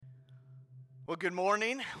Well, good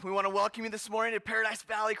morning. We want to welcome you this morning to Paradise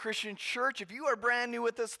Valley Christian Church. If you are brand new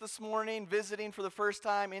with us this morning, visiting for the first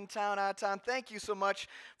time in town, out of town, thank you so much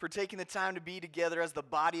for taking the time to be together as the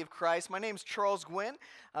body of Christ. My name is Charles Gwynn.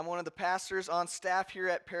 I'm one of the pastors on staff here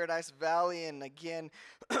at Paradise Valley. And again,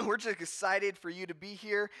 we're just excited for you to be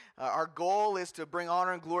here. Our goal is to bring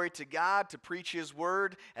honor and glory to God, to preach His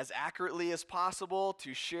word as accurately as possible,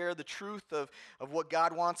 to share the truth of what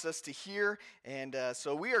God wants us to hear. And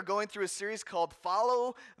so we are going through a series called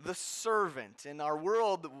Follow the Servant. And our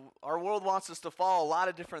world wants us to follow a lot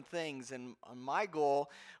of different things. And my goal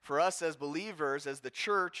for us as believers, as the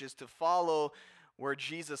church, is to follow where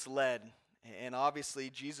Jesus led. And obviously,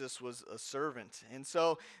 Jesus was a servant. And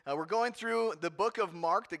so we're going through the book of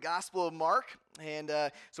Mark, the Gospel of Mark. And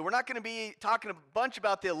so we're not going to be talking a bunch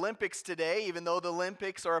about the Olympics today, even though the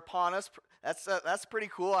Olympics are upon us. That's pretty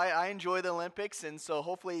cool. I enjoy the Olympics, and so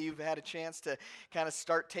hopefully you've had a chance to kind of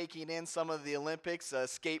start taking in some of the Olympics.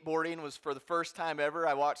 Skateboarding was for the first time ever.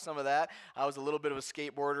 I watched some of that. I was a little bit of a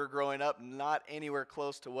skateboarder growing up, not anywhere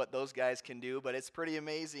close to what those guys can do, but it's pretty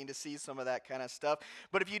amazing to see some of that kind of stuff.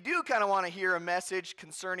 But if you do kind of want to hear a message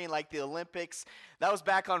concerning like the Olympics, that was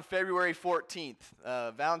back on February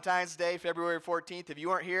 14th, Valentine's Day, February 14th. If you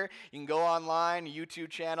weren't here, you can go online, YouTube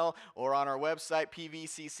channel, or on our website,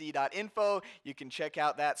 pvcc.info. You can check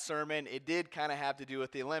out that sermon. It did kind of have to do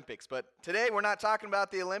with the Olympics. But today we're not talking about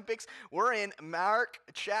the Olympics. We're in Mark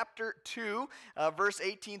chapter 2, verse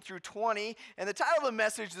 18 through 20. And the title of the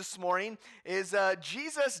message this morning is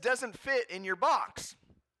Jesus Doesn't Fit in Your Box.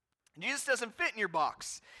 Jesus doesn't fit in your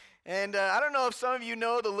box. And I don't know if some of you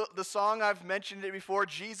know the song. I've mentioned it before,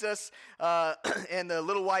 Jesus and the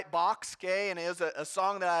Little White Box, okay? And it was a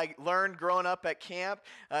song that I learned growing up at camp.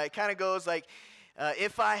 It kind of goes like,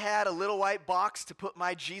 if I had a little white box to put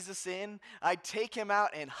my Jesus in, I'd take him out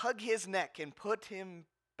and hug his neck and put him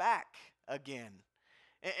back again.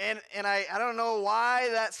 And I don't know why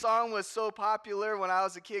that song was so popular when I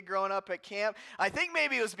was a kid growing up at camp. I think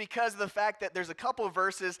maybe it was because of the fact that there's a couple of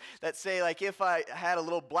verses that say, like, if I had a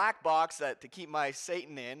little black box to keep my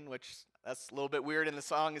Satan in, which that's a little bit weird in the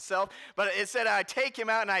song itself. But it said I'd take him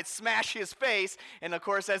out and I'd smash his face. And, of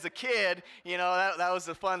course, as a kid, that was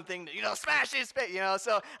a fun thing to, smash his face.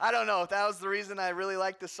 So I don't know if that was the reason I really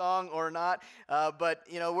liked the song or not. But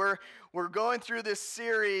we're going through this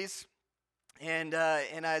series. And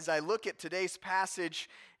as I look at today's passage,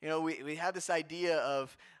 we have this idea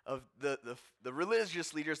of the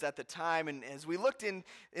religious leaders at the time. And as we looked in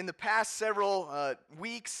the past several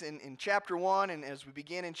weeks in chapter 1 and as we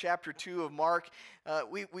begin in chapter 2 of Mark,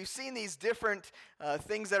 we've seen these different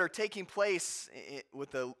things that are taking place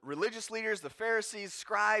with the religious leaders, the Pharisees,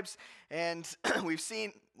 scribes. And we've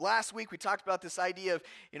seen last week we talked about this idea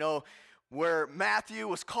of, where Matthew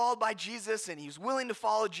was called by Jesus and he was willing to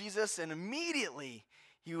follow Jesus, and immediately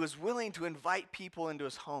he was willing to invite people into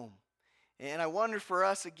his home. And I wonder for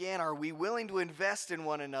us again, are we willing to invest in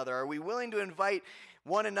one another? Are we willing to invite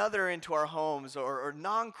one another into our homes, or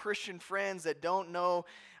non-Christian friends that don't know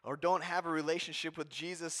or don't have a relationship with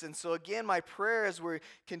Jesus? And so again, my prayer as we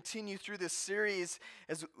continue through this series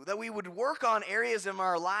is that we would work on areas in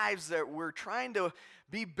our lives that we're trying to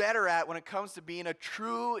be better at when it comes to being a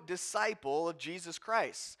true disciple of Jesus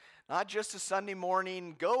Christ. Not just a Sunday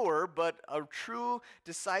morning goer, but a true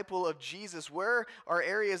disciple of Jesus. Where are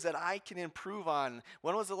areas that I can improve on?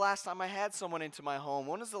 When was the last time I had someone into my home?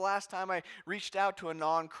 When was the last time I reached out to a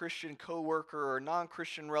non-Christian coworker or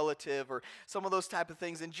non-Christian relative or some of those type of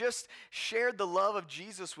things and just shared the love of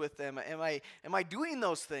Jesus with them? Am I doing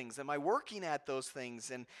those things? Am I working at those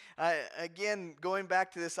things? And again, going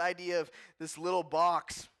back to this idea of this little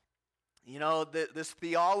box, this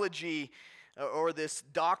theology or this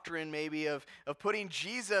doctrine maybe of putting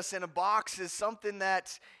Jesus in a box is something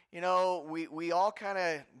that, we all kind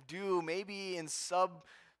of do maybe in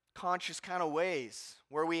subconscious kind of ways,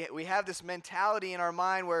 where we have this mentality in our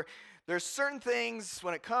mind where there's certain things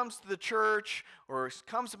when it comes to the church or it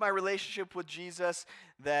comes to my relationship with Jesus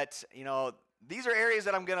that, these are areas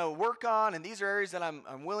that I'm going to work on, and these are areas that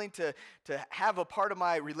I'm willing to have a part of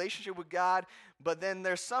my relationship with God. But then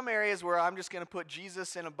there's some areas where I'm just going to put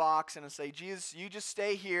Jesus in a box and say, Jesus, you just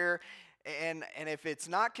stay here. And if it's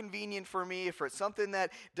not convenient for me, if it's something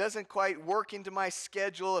that doesn't quite work into my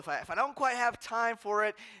schedule, if I don't quite have time for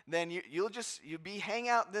it, then you'll hang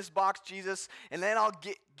out in this box, Jesus, and then I'll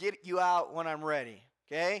get you out when I'm ready.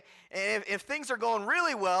 Okay? And if things are going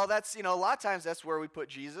really well, that's, a lot of times that's where we put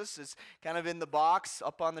Jesus, is kind of in the box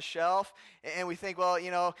up on the shelf. And we think,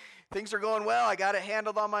 well, things are going well. I got it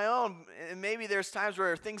handled on my own. And maybe there's times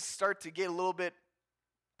where things start to get a little bit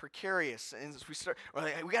precarious, and we start,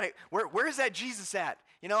 we got to, where is that Jesus at?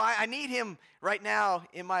 I need him right now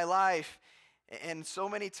in my life. And so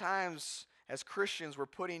many times as Christians, we're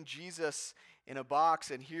putting Jesus in a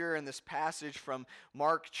box. And here in this passage from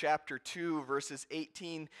Mark chapter 2, verses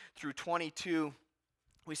 18 through 22,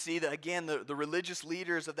 we see that, again, the religious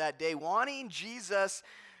leaders of that day wanting Jesus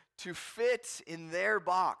to fit in their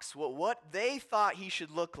box, what they thought he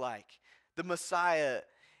should look like, the Messiah.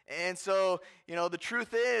 And so, the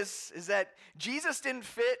truth is that Jesus didn't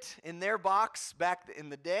fit in their box back in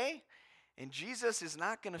the day, and Jesus is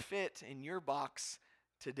not going to fit in your box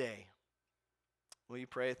today. Will you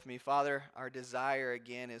pray with me? Father, our desire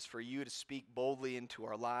again is for you to speak boldly into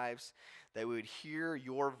our lives, that we would hear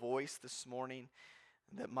your voice this morning,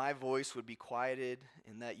 that my voice would be quieted,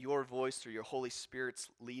 and that your voice through your Holy Spirit's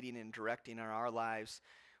leading and directing in our lives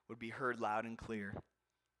would be heard loud and clear.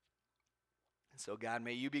 And so, God,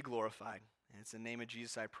 may you be glorified. And it's in the name of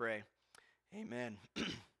Jesus I pray. Amen.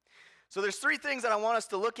 So there's three things that I want us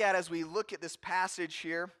to look at as we look at this passage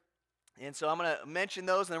here. And so I'm going to mention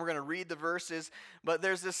those, and then we're going to read the verses. But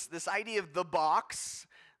there's this idea of the box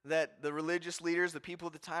that the religious leaders, the people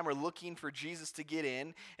at the time, are looking for Jesus to get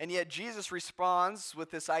in. And yet Jesus responds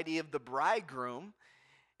with this idea of the bridegroom.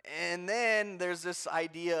 And then there's this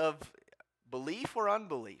idea of belief or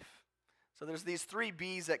unbelief. So there's these three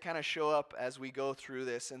B's that kind of show up as we go through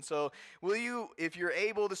this. And so will you, if you're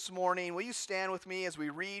able this morning, will you stand with me as we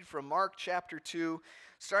read from Mark chapter 2,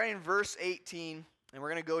 starting in verse 18, and we're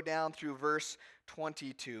going to go down through verse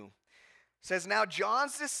 22. It says, "Now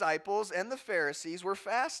John's disciples and the Pharisees were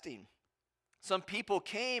fasting. Some people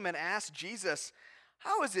came and asked Jesus,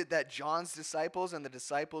 'How is it that John's disciples and the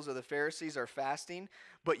disciples of the Pharisees are fasting,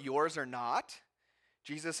 but yours are not?'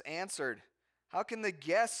 Jesus answered, 'How can the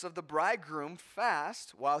guests of the bridegroom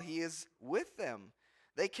fast while he is with them?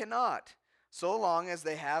 They cannot, so long as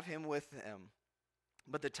they have him with them.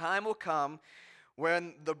 But the time will come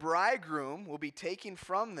when the bridegroom will be taken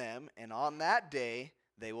from them, and on that day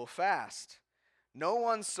they will fast. No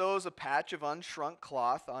one sews a patch of unshrunk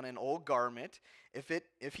cloth on an old garment.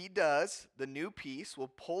 If he does, the new piece will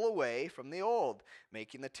pull away from the old,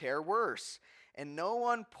 making the tear worse. And no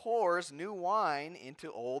one pours new wine into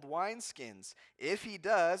old wineskins. If he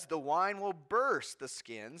does, the wine will burst the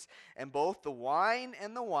skins, and both the wine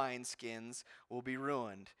and the wineskins will be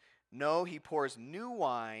ruined. No, he pours new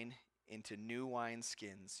wine into new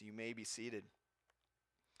wineskins.'" You may be seated.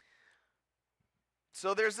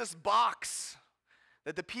 So there's this box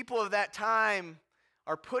that the people of that time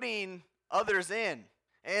are putting others in.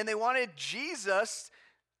 And they wanted Jesus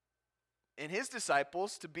and his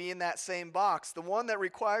disciples to be in that same box, the one that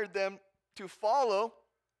required them to follow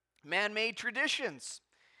man-made traditions.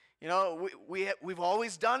 We've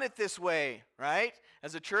always done it this way, right?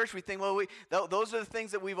 As a church, we think, those are the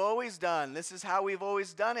things that we've always done. This is how we've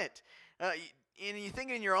always done it. And you think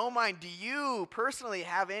in your own mind, do you personally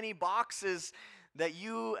have any boxes that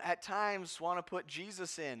you at times want to put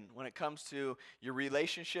Jesus in when it comes to your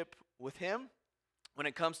relationship with him? When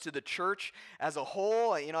it comes to the church as a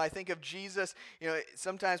whole, I think of Jesus,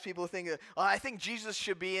 sometimes people think, I think Jesus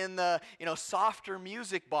should be in the, softer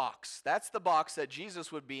music box. That's the box that Jesus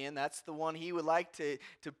would be in. That's the one he would like to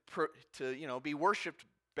be worshiped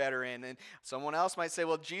better in. And someone else might say,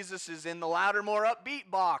 well, Jesus is in the louder, more upbeat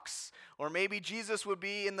box. Or maybe Jesus would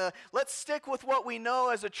be in the, let's stick with what we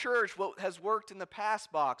know as a church, what has worked in the past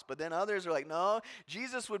box. But then others are like, no,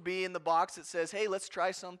 Jesus would be in the box that says, hey, let's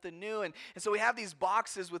try something new. And so we have these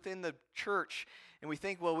boxes within the church, and we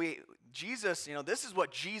think, well, Jesus, this is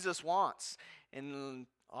what Jesus wants. And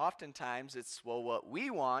oftentimes it's, well, what we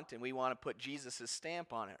want, and we want to put Jesus'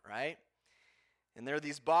 stamp on it, right? And there are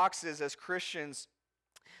these boxes as Christians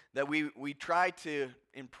that we try to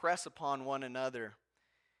impress upon one another,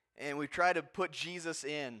 and we try to put Jesus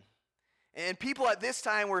in. And people at this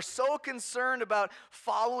time were so concerned about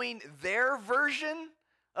following their version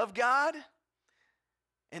of God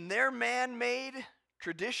and their man-made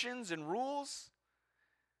traditions and rules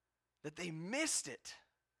that they missed it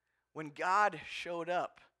when God showed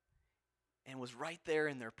up and was right there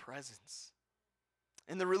in their presence.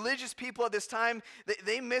 And the religious people at this time,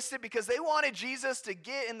 they missed it because they wanted Jesus to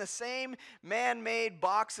get in the same man-made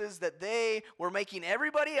boxes that they were making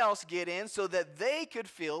everybody else get in so that they could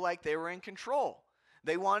feel like they were in control.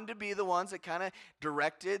 They wanted to be the ones that kind of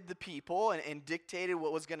directed the people and dictated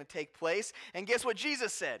what was going to take place. And guess what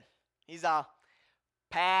Jesus said? He's all,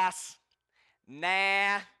 pass,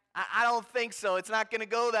 nah, I don't think so. It's not going to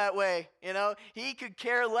go that way. He could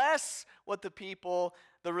care less what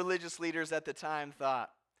the religious leaders at the time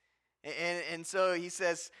thought. And so he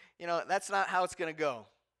says, that's not how it's going to go.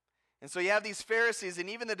 And so you have these Pharisees and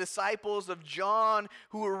even the disciples of John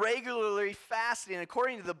who were regularly fasting.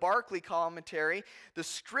 According to the Barclay commentary, the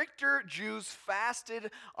stricter Jews fasted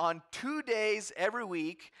on 2 days every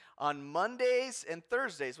week, on Mondays and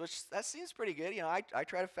Thursdays, which that seems pretty good. You know, I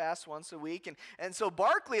try to fast once a week. And so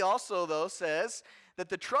Barclay also, though, says that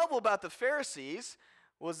the trouble about the Pharisees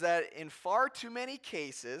was that in far too many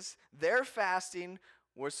cases, their fasting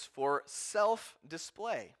was for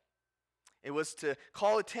self-display. It was to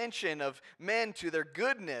call attention of men to their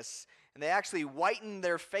goodness, and they actually whitened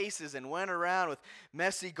their faces and went around with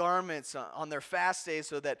messy garments on their fast days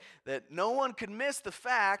so that no one could miss the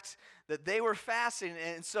fact that they were fasting.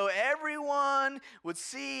 And so everyone would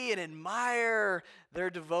see and admire their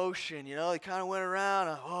devotion. You know, they kind of went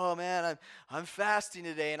around, oh man, I'm fasting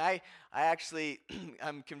today. And I actually,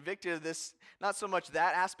 I'm convicted of this, not so much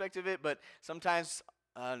that aspect of it, but sometimes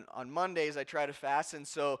on Mondays I try to fast, and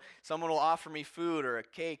so someone will offer me food or a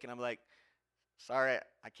cake, and I'm like, sorry,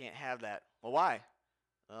 I can't have that. Well, why?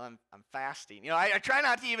 Well, I'm fasting. You know, I try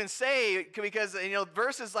not to even say, because, you know,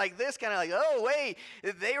 verses like this kind of like, oh, wait,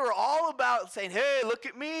 they were all about saying, hey, look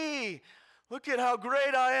at me. Look at how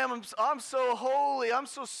great I am. I'm so holy. I'm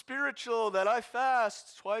so spiritual that I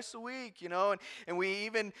fast twice a week, you know. And we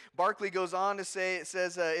even, Barclay goes on to say, it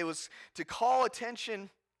says it was to call attention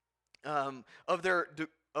of their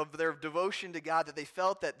devotion to God, that they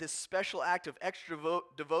felt that this special act of extra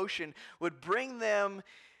devotion would bring them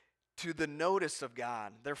to the notice of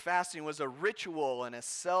God. Their fasting was a ritual, and a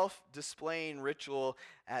self-displaying ritual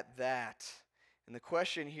at that. And the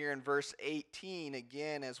question here in verse 18,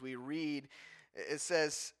 again, as we read, it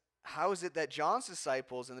says, how is it that John's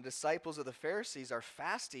disciples and the disciples of the Pharisees are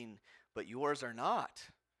fasting, but yours are not?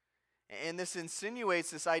 And this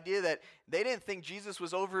insinuates this idea that they didn't think Jesus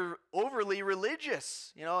was overly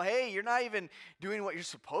religious. You know, hey, you're not even doing what you're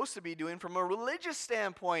supposed to be doing from a religious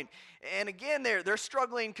standpoint. And again, they're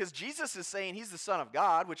struggling because Jesus is saying he's the Son of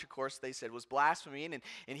God, which of course they said was blasphemy,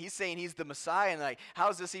 and he's saying he's the Messiah. And like, how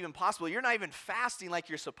is this even possible? You're not even fasting like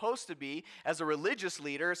you're supposed to be as a religious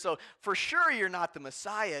leader, so for sure you're not the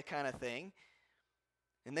Messiah, kind of thing.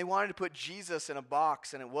 And they wanted to put Jesus in a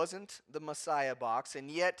box, and it wasn't the Messiah box,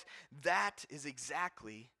 and yet that is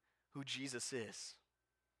exactly who Jesus is.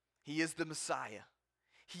 He is the Messiah.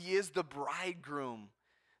 He is the bridegroom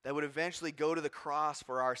that would eventually go to the cross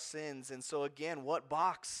for our sins. And so again, what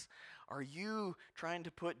box are you trying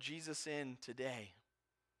to put Jesus in today?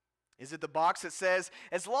 Is it the box that says,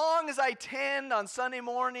 as long as I tend on Sunday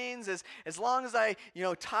mornings, as long as I,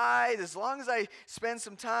 tithe, as long as I spend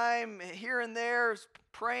some time here and there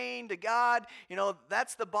praying to God,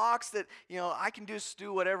 that's the box that, I can just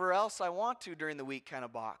do whatever else I want to during the week kind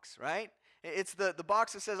of box, right? It's the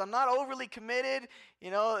box that says, I'm not overly committed,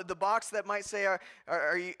 the box that might say,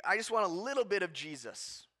 I just want a little bit of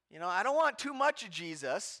Jesus. I don't want too much of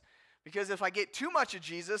Jesus. Because if I get too much of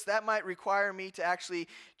Jesus, that might require me to actually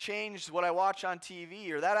change what I watch on TV,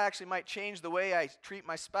 or that actually might change the way I treat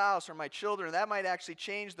my spouse or my children. That might actually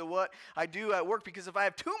change what I do at work, because if I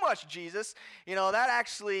have too much Jesus, that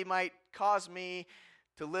actually might cause me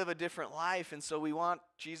to live a different life. And so we want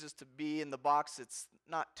Jesus to be in the box that's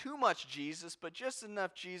not too much Jesus, but just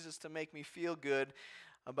enough Jesus to make me feel good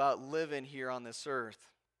about living here on this earth.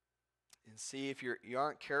 And see, if you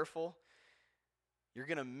aren't careful, you're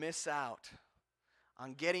going to miss out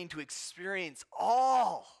on getting to experience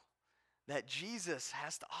all that Jesus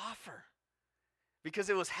has to offer. Because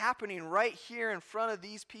it was happening right here in front of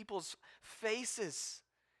these people's faces.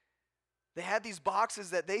 They had these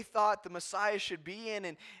boxes that they thought the Messiah should be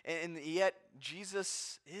in, and yet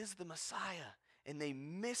Jesus is the Messiah, and they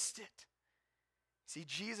missed it. See,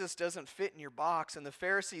 Jesus doesn't fit in your box, and the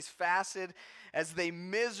Pharisees fasted as they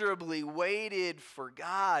miserably waited for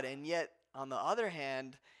God, and yet on the other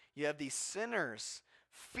hand, you have these sinners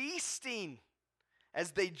feasting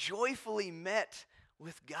as they joyfully met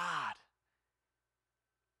with God.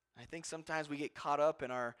 I think sometimes we get caught up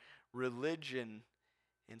in our religion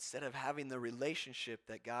instead of having the relationship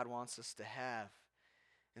that God wants us to have.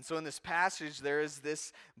 And so in this passage, there is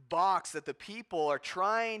this box that the people are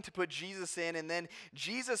trying to put Jesus in, and then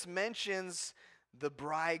Jesus mentions the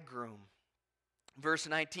bridegroom. Verse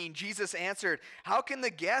 19, Jesus answered, how can the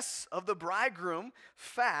guests of the bridegroom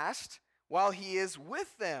fast while he is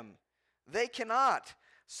with them? They cannot,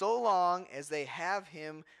 so long as they have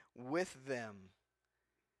him with them.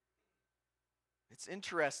 It's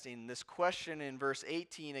interesting, this question in verse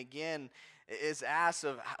 18 again is asked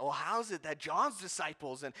of, well, how is it that John's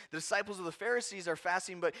disciples and the disciples of the Pharisees are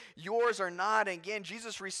fasting, but yours are not? And again,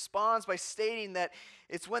 Jesus responds by stating that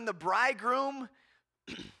it's when the bridegroom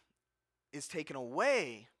is taken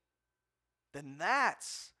away, then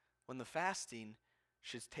that's when the fasting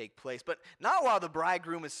should take place, but not while the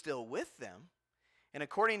bridegroom is still with them. And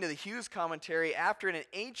according to the Hughes commentary, after an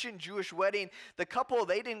ancient Jewish wedding, the couple,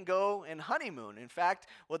 they didn't go and honeymoon. In fact,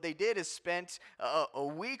 what they did is spent a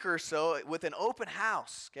week or so with an open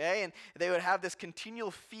house, okay? And they would have this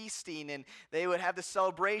continual feasting, and they would have this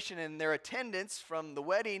celebration, and their attendants from the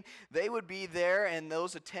wedding, they would be there, and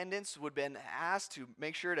those attendants would have been asked to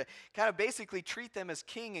make sure to kind of basically treat them as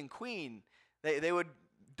king and queen. They would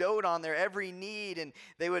dote on their every need, and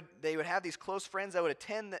they would have these close friends that would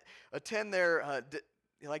attend their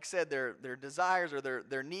like I said, their desires or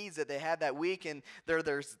their needs that they had that week. And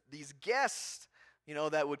there's these guests,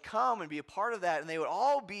 that would come and be a part of that, and they would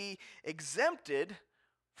all be exempted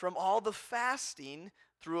from all the fasting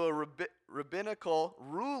through a rabbinical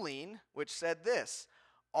ruling which said this: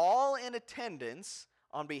 all in attendance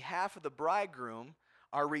on behalf of the bridegroom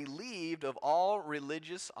are relieved of all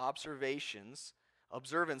religious observances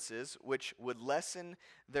which would lessen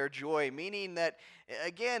their joy. Meaning that,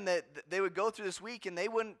 again, that they would go through this week and they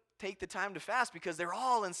wouldn't take the time to fast because they're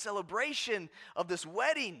all in celebration of this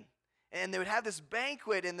wedding. And they would have this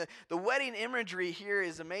banquet, and the wedding imagery here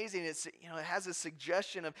is amazing. It has a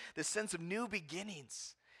suggestion of this sense of new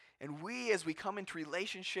beginnings. And we, as we come into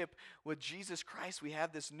relationship with Jesus Christ, we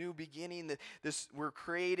have this new beginning. We're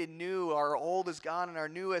created new. Our old is gone and our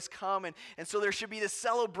new has come. And so there should be this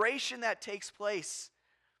celebration that takes place.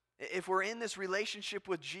 If we're in this relationship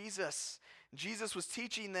with Jesus, Jesus was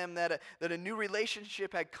teaching them that a new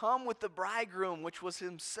relationship had come with the bridegroom, which was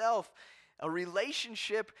himself. A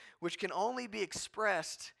relationship which can only be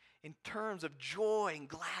expressed in terms of joy and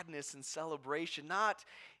gladness and celebration, not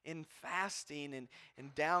in fasting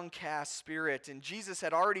and downcast spirit. And Jesus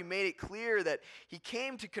had already made it clear that he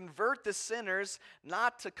came to convert the sinners,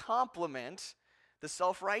 not to compliment the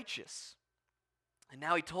self-righteous. And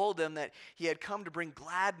now he told them that he had come to bring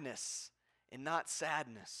gladness and not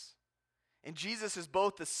sadness. And Jesus is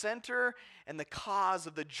both the center and the cause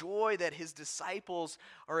of the joy that his disciples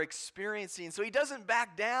are experiencing. So he doesn't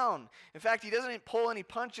back down. In fact, he doesn't pull any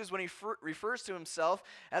punches when he refers to himself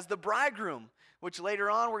as the bridegroom, which later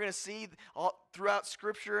on we're going to see all throughout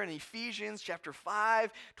Scripture in Ephesians chapter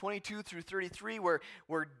 5, 22 through 33, where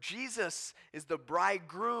Jesus is the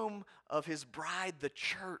bridegroom of his bride, the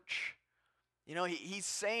church. He's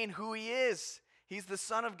saying who he is. He's the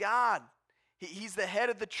Son of God. He's the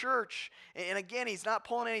head of the church. And again, he's not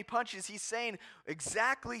pulling any punches. He's saying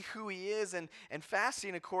exactly who he is. And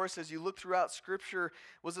fasting, of course, as you look throughout Scripture,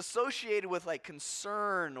 was associated with like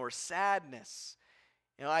concern or sadness.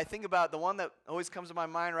 I think about the one that always comes to my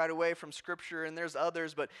mind right away from Scripture, and there's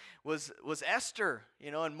others, but was Esther,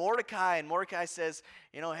 and Mordecai. And Mordecai says,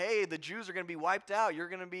 hey, the Jews are going to be wiped out. You're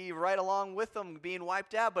going to be right along with them being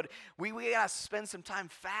wiped out. But we got to spend some time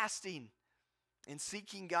fasting and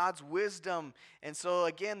seeking God's wisdom. And so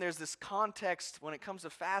again, there's this context when it comes to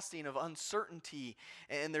fasting of uncertainty,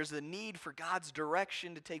 and there's a need for God's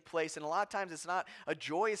direction to take place. And a lot of times it's not a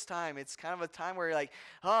joyous time. It's kind of a time where you're like,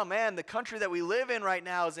 oh man, the country that we live in right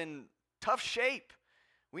now is in tough shape.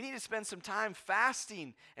 We need to spend some time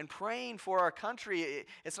fasting and praying for our country.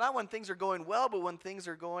 It's not when things are going well, but when things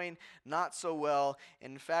are going not so well.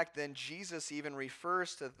 In fact, then Jesus even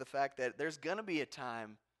refers to the fact that there's going to be a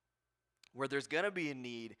time where there's going to be a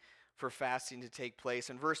need for fasting to take place.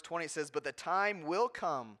 In verse 20 it says, but the time will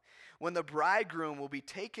come when the bridegroom will be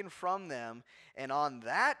taken from them, and on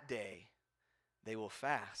that day they will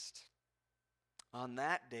fast. On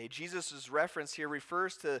that day, Jesus' reference here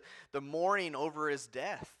refers to the mourning over his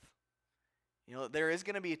death. There is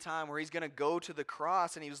going to be a time where he's going to go to the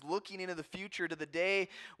cross, and he was looking into the future to the day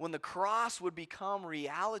when the cross would become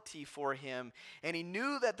reality for him. And he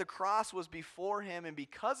knew that the cross was before him, and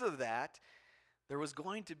because of that, there was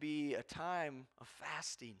going to be a time of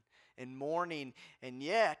fasting and mourning. And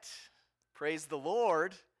yet, praise the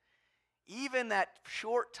Lord, even that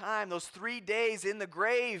short time, those 3 days in the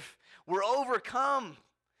grave, were overcome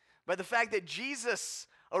by the fact that Jesus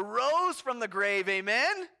arose from the grave.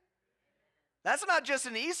 Amen? That's not just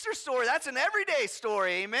an Easter story, that's an everyday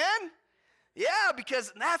story, amen? Yeah,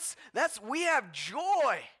 because that's we have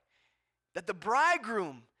joy that the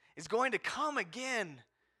bridegroom is going to come again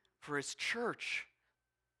for his church.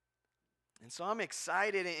 And so I'm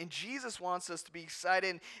excited, and Jesus wants us to be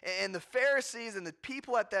excited. And the Pharisees and the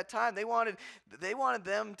people at that time, they wanted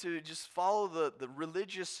them to just follow the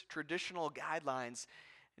religious traditional guidelines.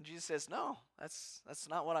 And Jesus says, no, that's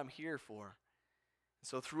not what I'm here for.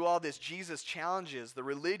 So through all this, Jesus challenges the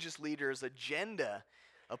religious leaders' agenda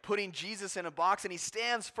of putting Jesus in a box, and he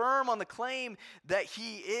stands firm on the claim that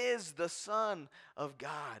he is the Son of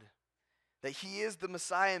God, that he is the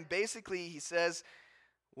Messiah. And basically, he says,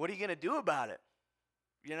 what are you going to do about it?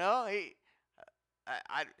 You know,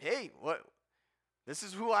 hey, what? This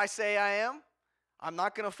is who I say I am. I'm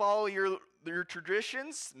not going to follow your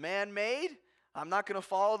traditions, man-made. I'm not going to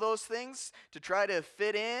follow those things to try to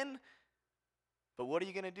fit in. But what are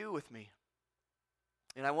you going to do with me?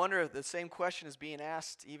 And I wonder if the same question is being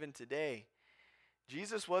asked even today.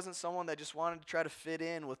 Jesus wasn't someone that just wanted to try to fit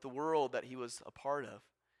in with the world that he was a part of.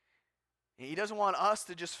 He doesn't want us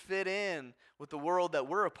to just fit in with the world that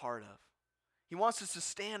we're a part of. He wants us to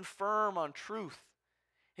stand firm on truth.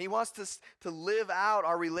 He wants us to live out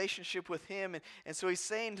our relationship with him. And so he's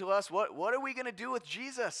saying to us, what are we going to do with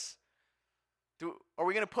Jesus? Are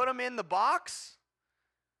we going to put him in the box?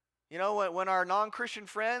 You know, when our non-Christian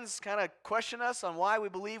friends kind of question us on why we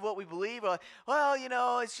believe what we believe, well, you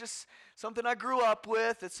know, it's just something I grew up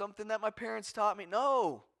with. It's something that my parents taught me.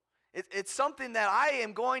 No, it's something that I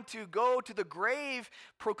am going to go to the grave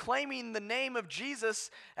proclaiming the name of Jesus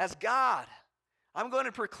as God. I'm going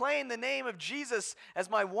to proclaim the name of Jesus as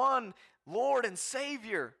my one Lord and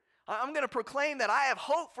Savior. I'm going to proclaim that I have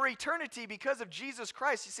hope for eternity because of Jesus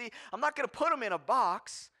Christ. You see, I'm not going to put him in a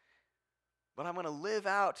box, but I'm going to live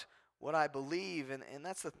out what I believe. And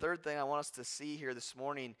that's the third thing I want us to see here this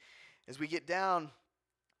morning as we get down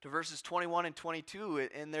to verses 21 and 22.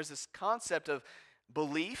 And there's this concept of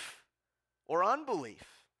belief or unbelief.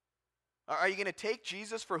 Are you going to take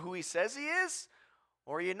Jesus for who he says he is,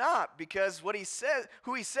 or are you not? Because what he says,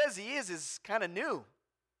 who he says he is kind of new.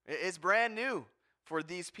 It's brand new for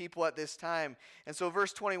these people at this time. And so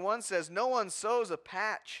verse 21 says, "No one sews a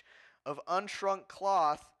patch of unshrunk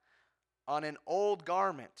cloth on an old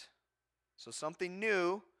garment." So something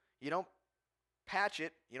new, you don't patch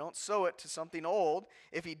it, you don't sew it to something old.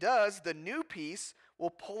 If he does, the new piece will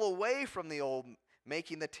pull away from the old,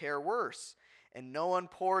 making the tear worse. And no one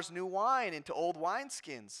pours new wine into old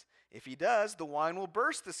wineskins. If he does, the wine will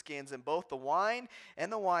burst the skins, and both the wine and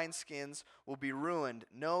the wineskins will be ruined.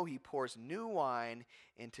 No, he pours new wine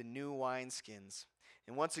into new wineskins.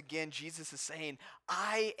 And once again, Jesus is saying,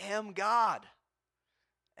 I am God.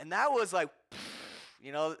 And that was like,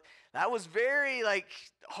 you know, that was very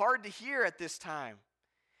hard to hear at this time.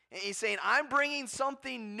 And he's saying, I'm bringing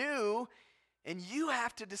something new, and you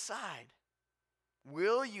have to decide.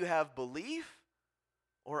 Will you have belief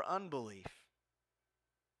or unbelief?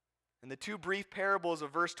 And the two brief parables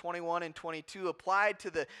of verse 21 and 22 applied to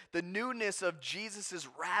the newness of Jesus'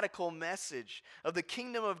 radical message of the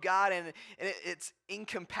kingdom of God and its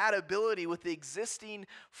incompatibility with the existing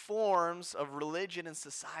forms of religion and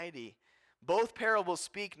society. Both parables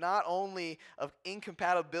speak not only of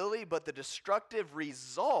incompatibility, but the destructive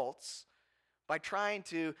results by trying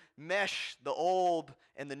to mesh the old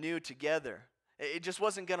and the new together. It just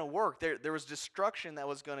wasn't going to work. There was destruction that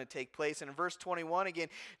was going to take place. And in verse 21 again,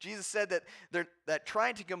 Jesus said that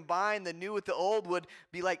trying to combine the new with the old would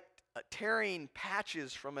be like tearing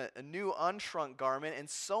patches from a new unshrunk garment and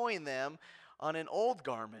sewing them on an old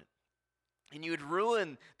garment. And you would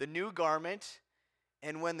ruin the new garment,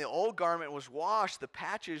 and when the old garment was washed, the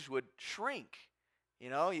patches would shrink. You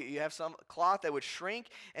know, you have some cloth that would shrink,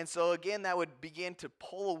 and so again, that would begin to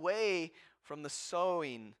pull away from the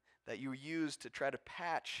sewing that you used to try to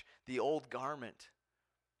patch the old garment.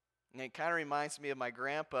 And it kind of reminds me of my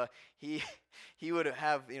grandpa. He would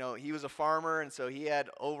have, you know, he was a farmer, and so he had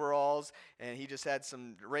overalls, and he just had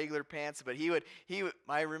some regular pants. But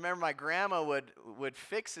I remember my grandma would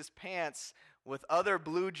fix his pants with other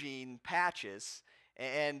blue jean patches,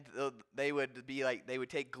 and they would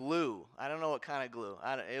take glue. I don't know what kind of glue.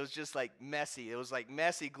 It was just like messy. It was like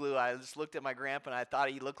messy glue. I just looked at my grandpa and I thought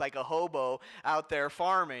he looked like a hobo out there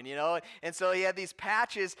farming, you know. And so he had these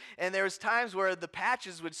patches, and there was times where the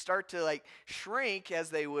patches would start to shrink as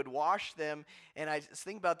they would wash them. And I just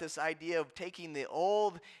think about this idea of taking the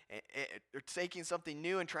old or taking something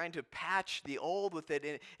new and trying to patch the old with it.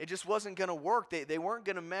 And it just wasn't going to work. They weren't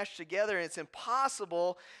going to mesh together. And it's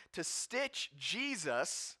impossible to stitch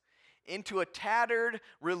Jesus into a tattered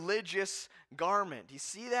religious garment. You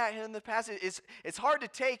see that in the passage? It's hard to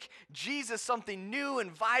take Jesus, something new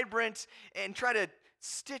and vibrant, and try to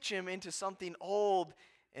stitch him into something old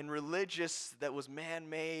and religious that was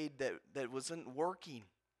man-made, that wasn't working.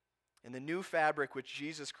 And the new fabric, which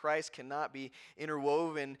Jesus Christ, cannot be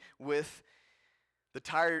interwoven with the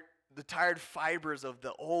tired fibers of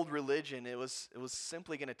the old religion. It was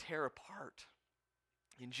simply going to tear apart.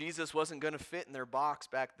 And Jesus wasn't going to fit in their box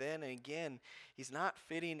back then. And again, he's not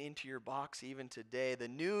fitting into your box even today. The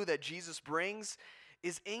new that Jesus brings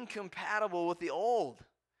is incompatible with the old.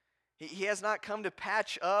 He has not come to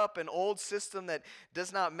patch up an old system that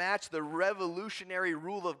does not match the revolutionary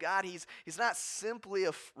rule of God. He's not simply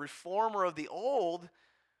a reformer of the old,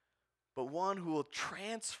 but one who will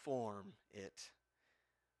transform it.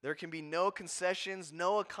 There can be no concessions,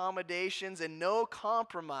 no accommodations, and no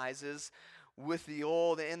compromises with the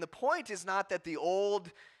old. And the point is not that the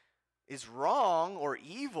old is wrong or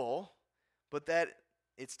evil, but that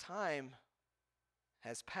its time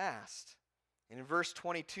has passed. And in verse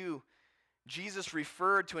 22, Jesus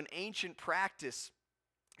referred to an ancient practice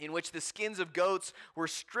in which the skins of goats were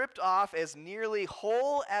stripped off as nearly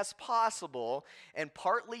whole as possible and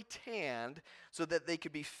partly tanned so that they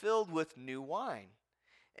could be filled with new wine.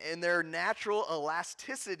 And their natural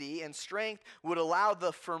elasticity and strength would allow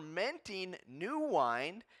the fermenting new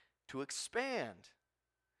wine to expand.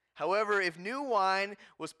 However, if new wine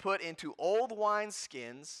was put into old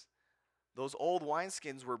wineskins, those old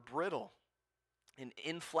wineskins were brittle and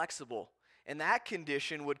inflexible. And that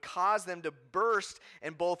condition would cause them to burst,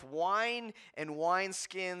 and both wine and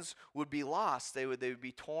wineskins would be lost. They would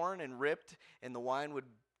be torn and ripped, and the wine would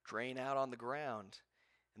drain out on the ground.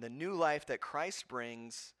 And the new life that Christ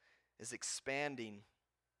brings is expanding.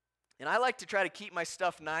 And I like to try to keep my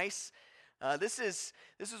stuff nice. This is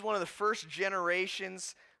one of the first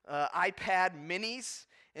generations iPad minis.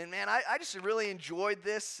 And man, I just really enjoyed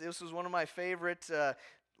this. This was one of my favorite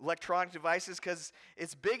electronic devices because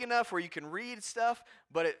it's big enough where you can read stuff,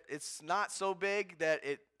 but it's not so big that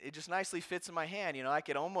it just nicely fits in my hand. You know, I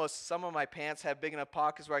could almost, some of my pants have big enough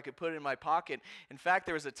pockets where I could put it in my pocket. In fact,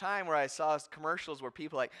 there was a time where I saw commercials where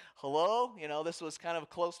people like, hello, you know, this was kind of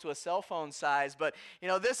close to a cell phone size, but you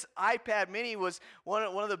know, this iPad mini was one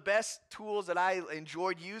of the best tools that I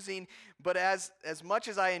enjoyed using, but as much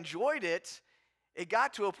as I enjoyed it, it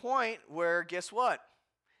got to a point where, guess what?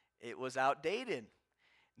 It was outdated.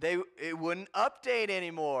 It wouldn't update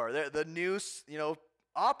anymore. The new,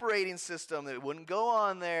 operating system, it wouldn't go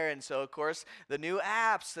on there. And so, of course, the new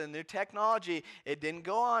apps, the new technology, it didn't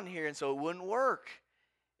go on here, and so it wouldn't work.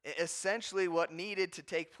 Essentially, what needed to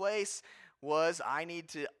take place was I need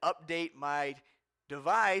to update my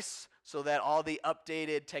device so that all the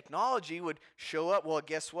updated technology would show up. Well,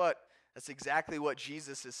 guess what? That's exactly what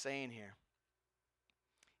Jesus is saying here.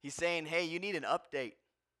 He's saying, hey, you need an update.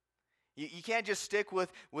 You can't just stick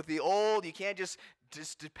with the old. You can't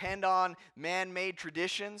just depend on man-made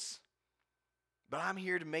traditions. But I'm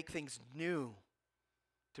here to make things new,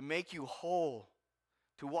 to make you whole,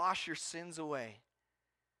 to wash your sins away.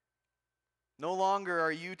 No longer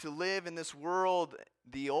are you to live in this world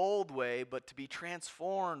the old way, but to be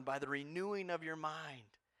transformed by the renewing of your mind.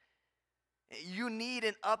 You need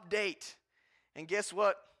an update. And guess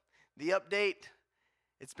what? The update,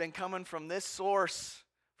 it's been coming from this source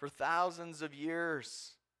for thousands of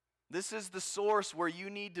years. This is the source where you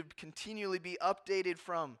need to continually be updated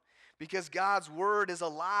from, because God's word is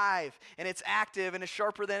alive and it's active and it's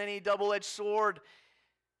sharper than any double-edged sword.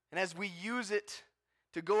 And as we use it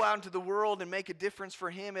to go out into the world and make a difference for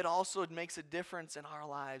Him, it also makes a difference in our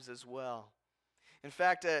lives as well. In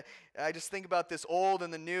fact, I just think about this old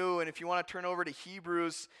and the new, and if you want to turn over to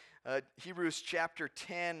Hebrews chapter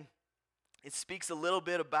 10, it speaks a little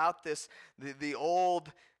bit about this, the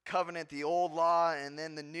old covenant, the old law, and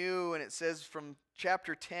then the new. And it says from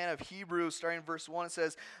chapter 10 of Hebrews, starting in verse 1, it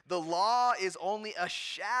says, the law is only a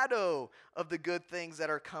shadow of the good things that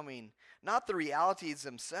are coming, not the realities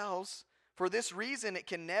themselves. For this reason, it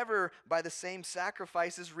can never, by the same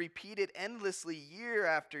sacrifices repeated endlessly year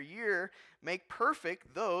after year, make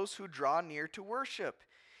perfect those who draw near to worship.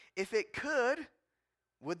 If it could,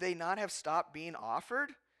 would they not have stopped being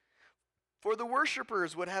offered? For the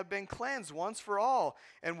worshipers would have been cleansed once for all,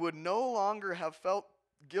 and would no longer have felt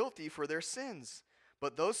guilty for their sins.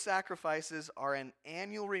 But those sacrifices are an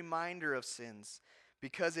annual reminder of sins,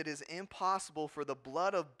 because it is impossible for the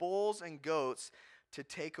blood of bulls and goats to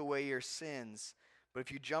take away your sins. But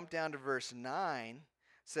if you jump down to verse 9, it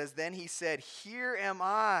says, then he said, here am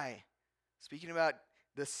I. Speaking about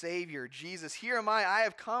the Savior, Jesus, here am I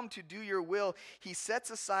have come to do your will. He sets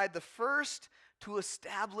aside the first to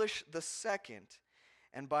establish the second,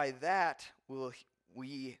 and by that will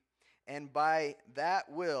we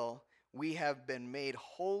have been made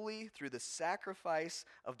holy through the sacrifice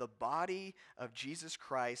of the body of Jesus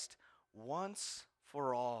Christ once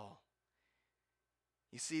for all.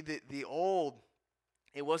 You see, the old,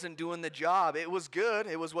 it wasn't doing the job. It was good.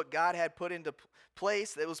 It was what God had put into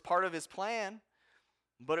place. It was part of His plan,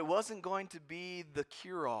 but it wasn't going to be the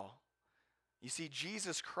cure-all. You see,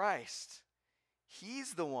 Jesus Christ,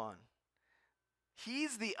 He's the one.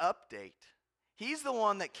 He's the update. He's the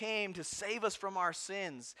one that came to save us from our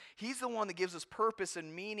sins. He's the one that gives us purpose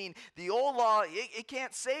and meaning. The old law, it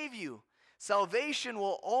can't save you. Salvation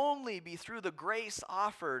will only be through the grace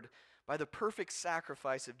offered by the perfect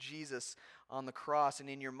sacrifice of Jesus on the cross. And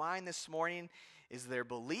in your mind this morning, is there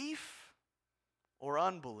belief or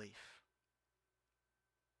unbelief?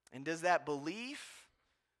 And does that belief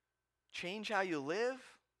change how you live?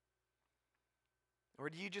 Or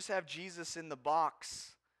do you just have Jesus in the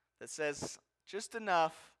box that says just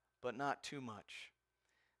enough, but not too much?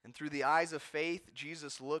 And through the eyes of faith,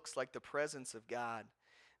 Jesus looks like the presence of God.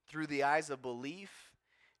 Through the eyes of belief,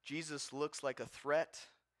 Jesus looks like a threat,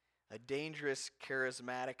 a dangerous,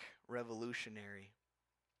 charismatic revolutionary.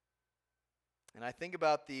 And I think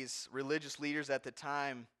about these religious leaders at the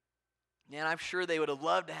time, and I'm sure they would have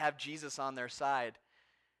loved to have Jesus on their side.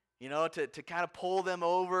 To kind of pull them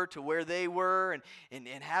over to where they were and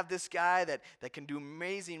have this guy that can do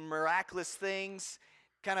amazing, miraculous things,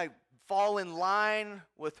 kind of fall in line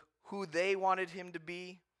with who they wanted him to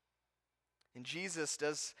be. And Jesus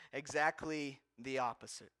does exactly the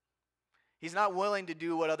opposite. He's not willing to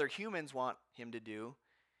do what other humans want him to do.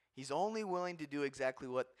 He's only willing to do exactly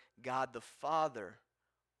what God the Father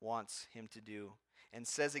wants him to do, and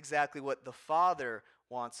says exactly what the Father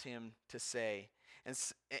wants him to say,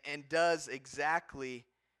 and does exactly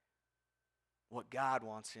what God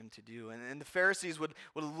wants him to do. And the Pharisees would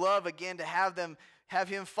love again to have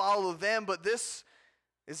him follow them, but this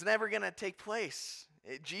is never going to take place.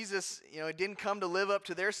 Jesus, didn't come to live up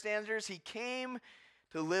to their standards. He came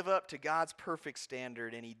to live up to God's perfect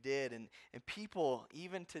standard, and he did. And people,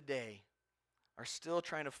 even today, are still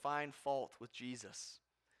trying to find fault with Jesus.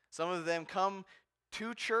 Some of them come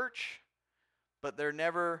to church, but they're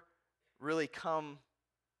never really come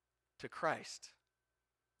to Christ.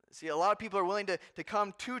 See, a lot of people are willing to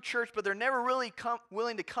come to church, but they're never really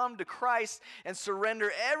willing to come to Christ and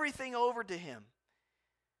surrender everything over to him.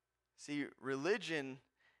 See, religion,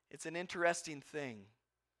 it's an interesting thing.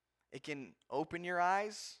 It can open your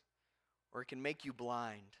eyes, or it can make you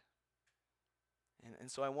blind. And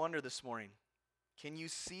so I wonder this morning, can you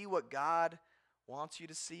see what God wants you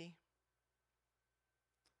to see?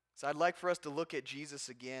 So I'd like for us to look at Jesus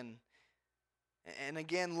again. And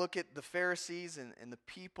again, look at the Pharisees and the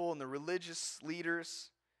people and the religious leaders.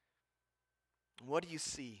 What do you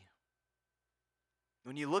see?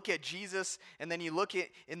 When you look at Jesus and then you look at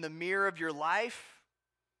in the mirror of your life,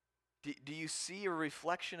 do you see a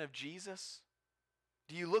reflection of Jesus?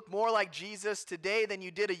 Do you look more like Jesus today than you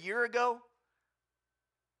did a year ago?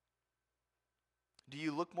 Do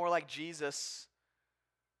you look more like Jesus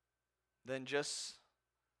than just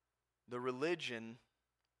the religion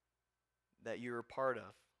that you're a part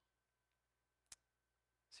of?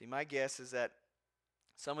 See, my guess is that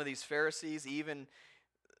some of these Pharisees even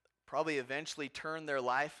probably eventually turned their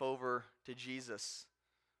life over to Jesus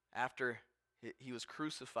after he was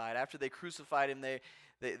crucified. After they crucified him,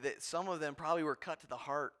 some of them probably were cut to the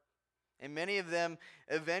heart. And many of them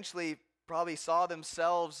eventually probably saw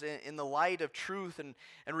themselves in the light of truth and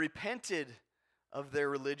repented of their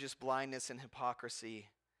religious blindness and hypocrisy.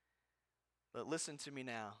 But listen to me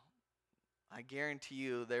now. I guarantee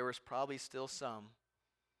you there was probably still some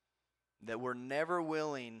that were never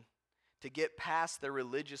willing to get past their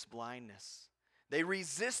religious blindness. They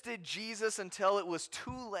resisted Jesus until it was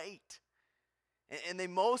too late. And they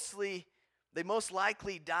most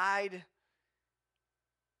likely died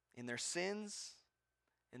in their sins,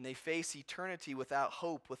 and they face eternity without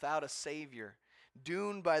hope, without a Savior,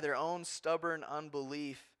 doomed by their own stubborn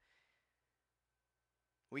unbelief.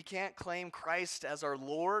 We can't claim Christ as our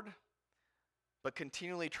Lord, but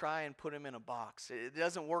continually try and put him in a box. It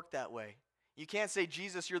doesn't work that way. You can't say,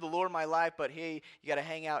 Jesus, you're the Lord of my life, but hey, you got to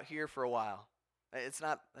hang out here for a while. That's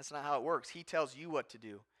not how it works. He tells you what to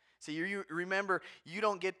do. See, you remember, you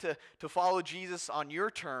don't get to follow Jesus on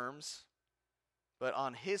your terms, but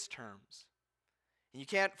on his terms. And you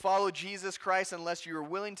can't follow Jesus Christ unless you are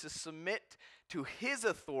willing to submit to his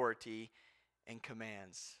authority and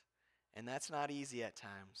commands. And that's not easy at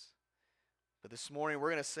times. But this morning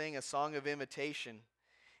we're going to sing a song of invitation.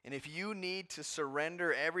 And if you need to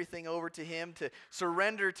surrender everything over to him, to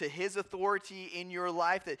surrender to his authority in your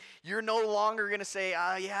life, that you're no longer going to say,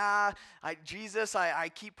 Jesus, I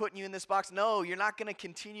keep putting you in this box. No, you're not going to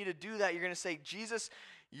continue to do that. You're going to say, Jesus,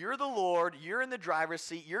 you're the Lord. You're in the driver's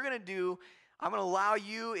seat. I'm going to allow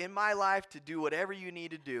you in my life to do whatever you need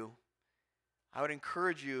to do. I would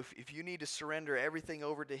encourage you, if you need to surrender everything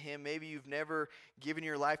over to him, maybe you've never given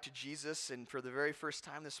your life to Jesus, and for the very first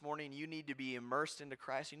time this morning, you need to be immersed into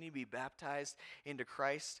Christ. You need to be baptized into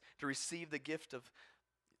Christ to receive the gift of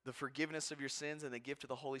the forgiveness of your sins and the gift of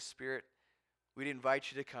the Holy Spirit. We'd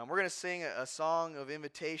invite you to come. We're going to sing a song of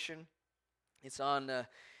invitation. It's on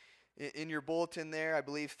in your bulletin there, I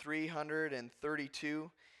believe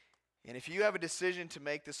 332. And if you have a decision to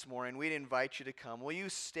make this morning, we'd invite you to come. Will you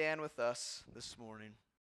stand with us this morning?